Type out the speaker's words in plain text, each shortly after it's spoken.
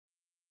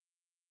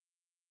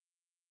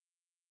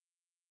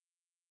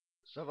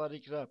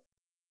Sawadee krap.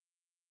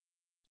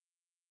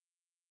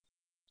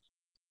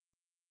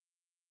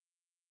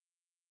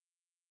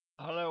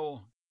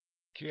 Hello,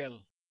 Kiel.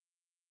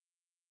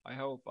 I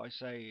hope I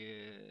say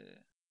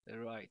the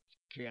right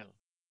Kiel.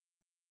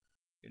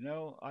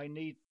 I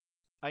need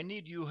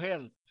your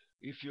help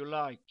if you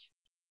like.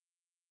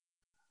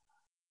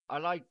 I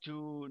like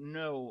to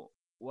know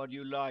what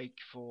you like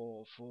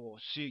for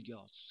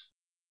cigars.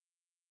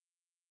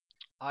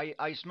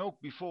 I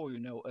smoked before,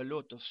 a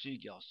lot of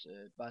cigars,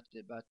 but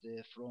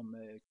from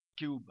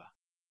Cuba,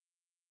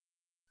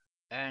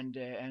 and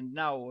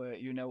now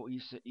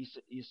is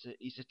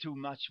too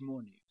much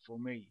money for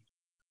me.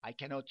 I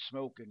cannot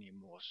smoke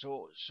anymore.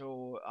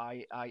 So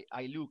I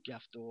look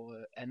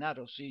after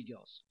another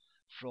cigars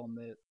from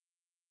uh,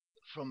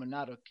 from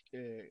another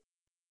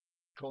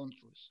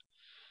countries.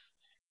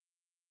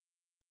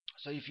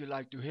 So if you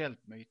like to help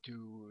me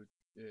to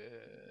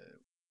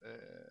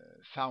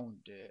found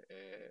a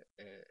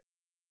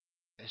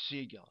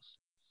cigars,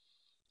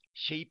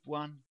 cheap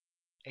one,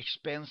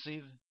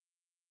 expensive,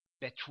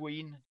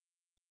 between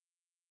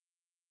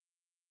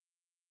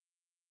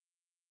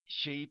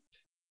cheap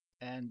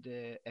and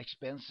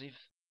expensive,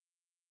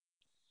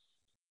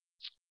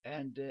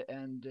 and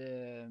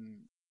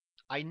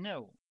I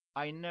know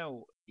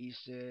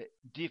it's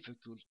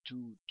difficult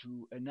to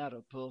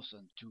another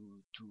person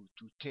to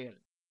tell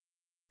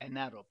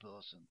another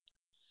person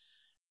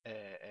uh,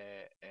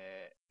 uh,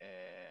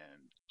 uh,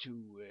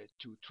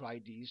 to try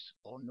this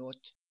or not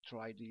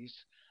try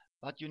this,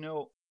 but you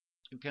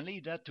can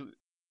leave that to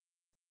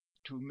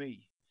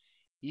me.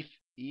 If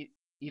if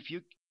if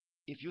you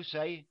if you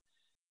say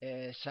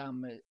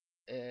some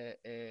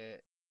a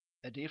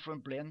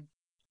different blend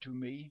to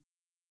me,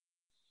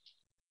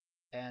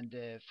 and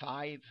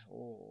five,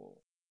 or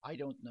I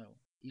don't know,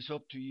 it's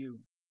up to you.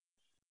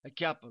 A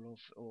couple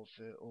of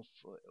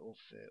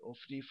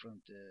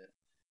different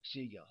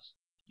cigars,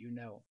 you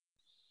know.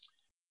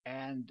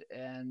 And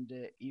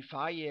if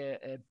I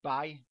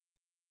buy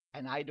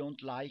and I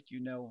don't like,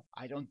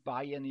 I don't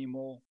buy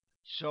anymore.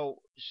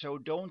 So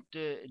don't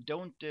tell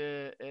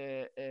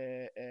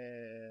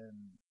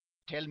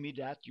me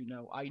that.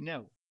 I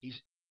know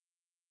it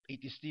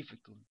is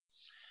difficult,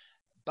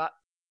 but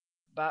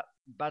but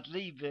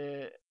leave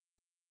the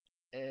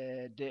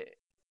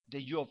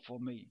job for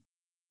me.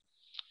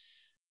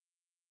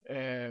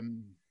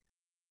 Um,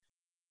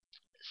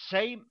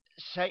 same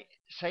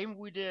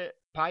with the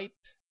pipe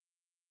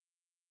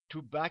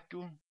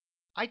tobacco.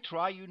 I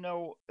try,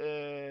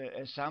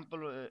 a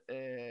sample.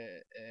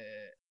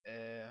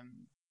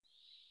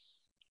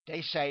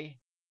 They say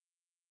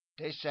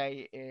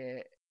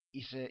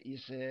is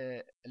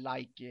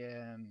like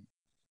a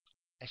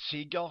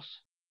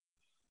cigars,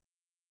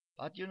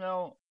 but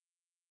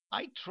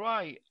I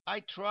try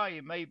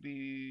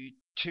maybe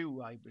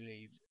two, I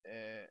believe,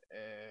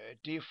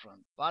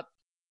 different, but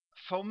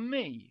for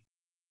me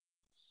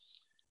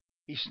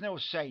it's no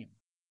same.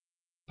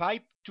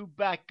 Pipe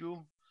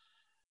tobacco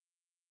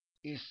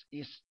is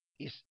is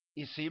is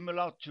is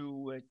similar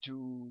to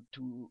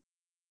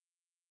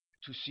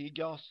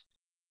cigars.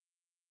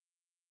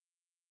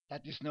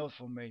 That is not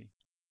for me.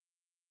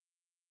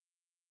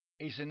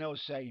 It's no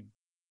same.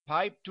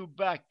 Pipe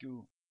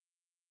tobacco,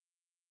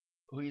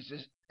 who is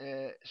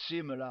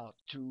similar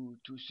to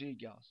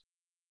cigars.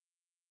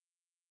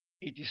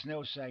 It is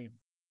no same.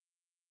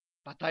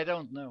 But I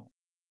don't know.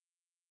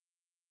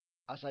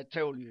 As I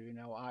told you,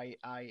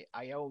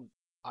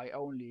 I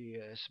only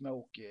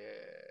smoke,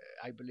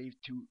 I believe,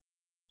 two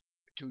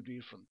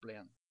different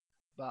blends.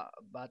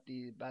 But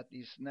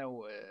it's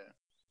no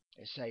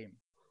same.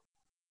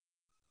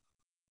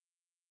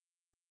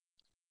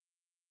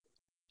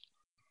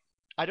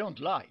 I don't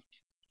like.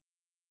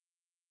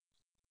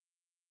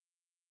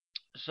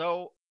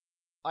 So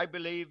I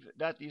believe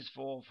that is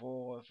for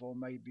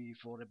maybe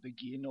for the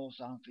beginner or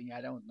something.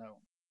 I don't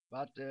know,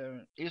 but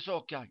it's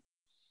okay.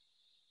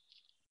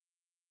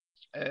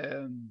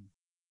 Um,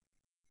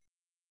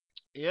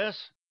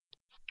 yes.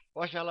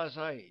 What shall I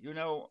say?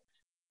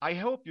 I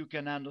hope you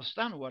can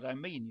understand what I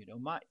mean.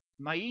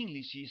 My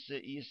English is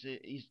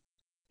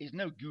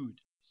no good.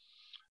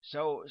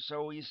 So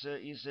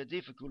it's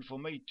difficult for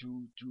me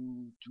to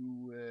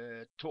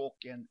talk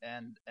and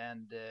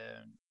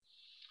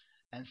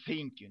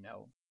think.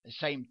 The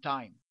same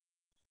time.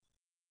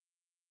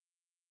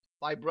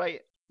 My brain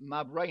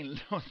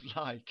don't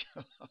like.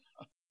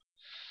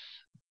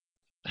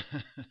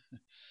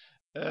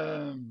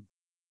 um,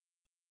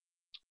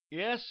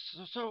 yes.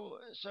 So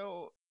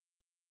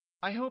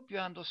I hope you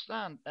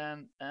understand,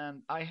 and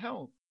I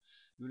hope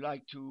you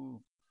like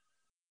to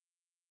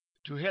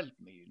help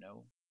me.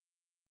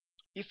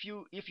 If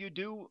you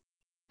do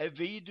a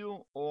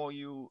video, or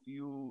you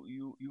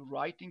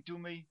writing to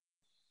me,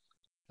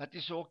 that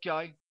is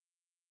okay.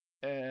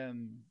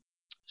 Um,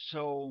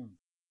 so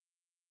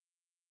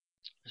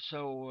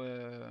so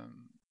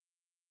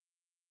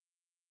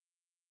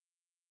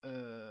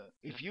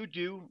if you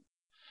do,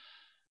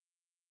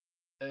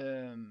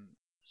 um,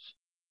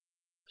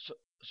 so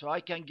so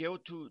I can go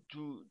to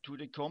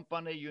the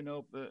company,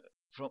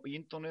 from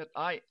internet.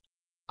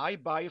 I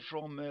buy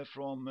from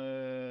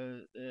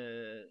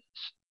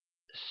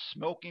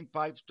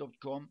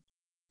smokingpipes.com.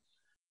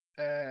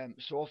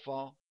 So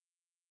far,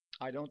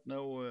 I don't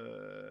know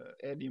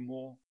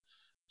anymore.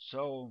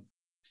 So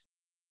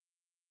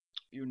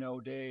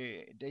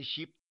they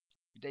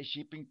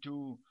shipping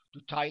to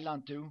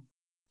Thailand too.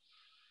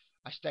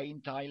 I stay in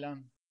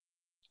Thailand.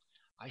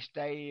 I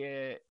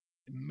stay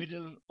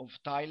middle of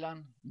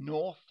Thailand,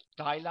 North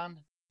Thailand,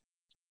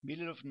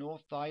 middle of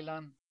North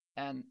Thailand,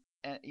 and,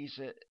 and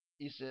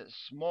is a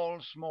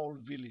small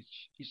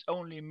village. It's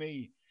only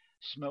me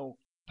smoke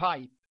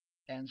pipe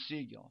and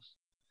cigars.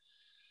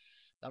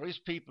 There is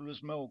people who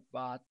smoke,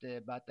 but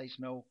they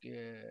smoke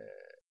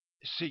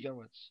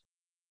cigarettes.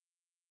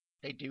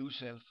 They do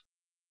self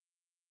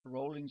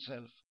rolling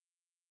self.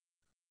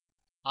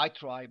 I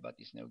try, but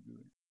it's no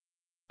good,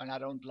 and I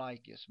don't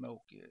like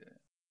smoke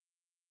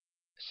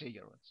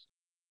cigarettes.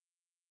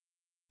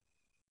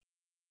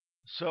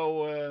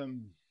 So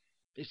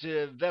it's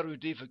very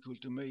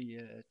difficult to me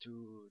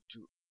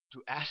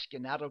to ask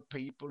another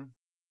people.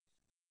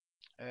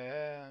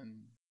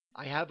 Um,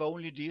 I have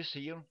only this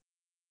here,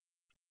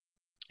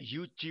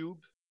 YouTube,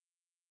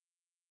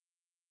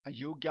 and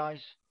you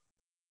guys.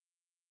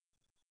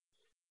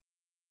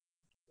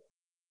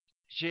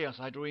 Cheers!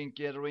 I drink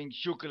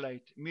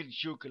chocolate, milk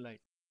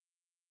chocolate.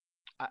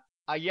 I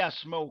I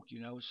just smoke,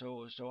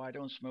 so I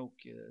don't smoke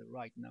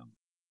right now.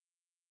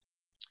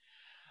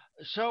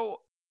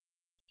 So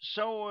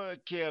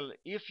Kel,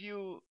 if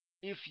you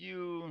if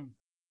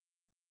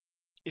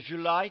you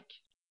like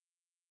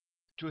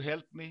to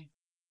help me,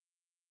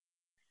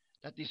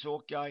 that is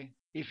okay.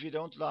 If you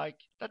don't like,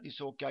 that is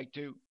okay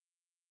too.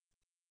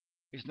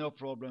 It's no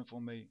problem for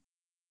me.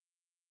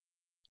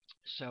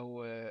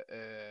 So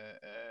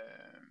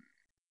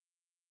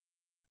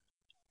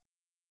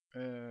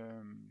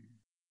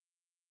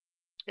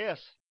yes,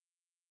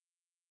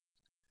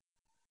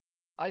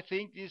 I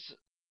think this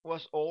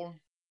was all.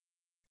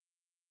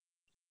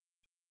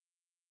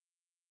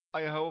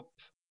 I hope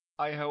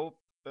I hope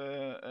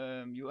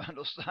you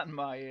understand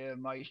my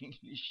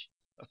English.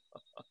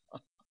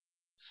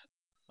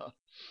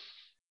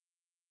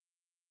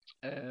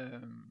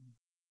 um,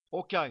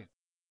 okay,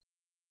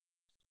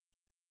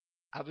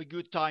 have a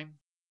good time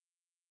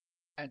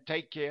and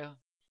take care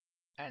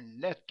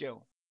and let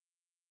go.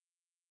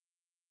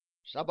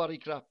 Sabari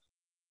crap.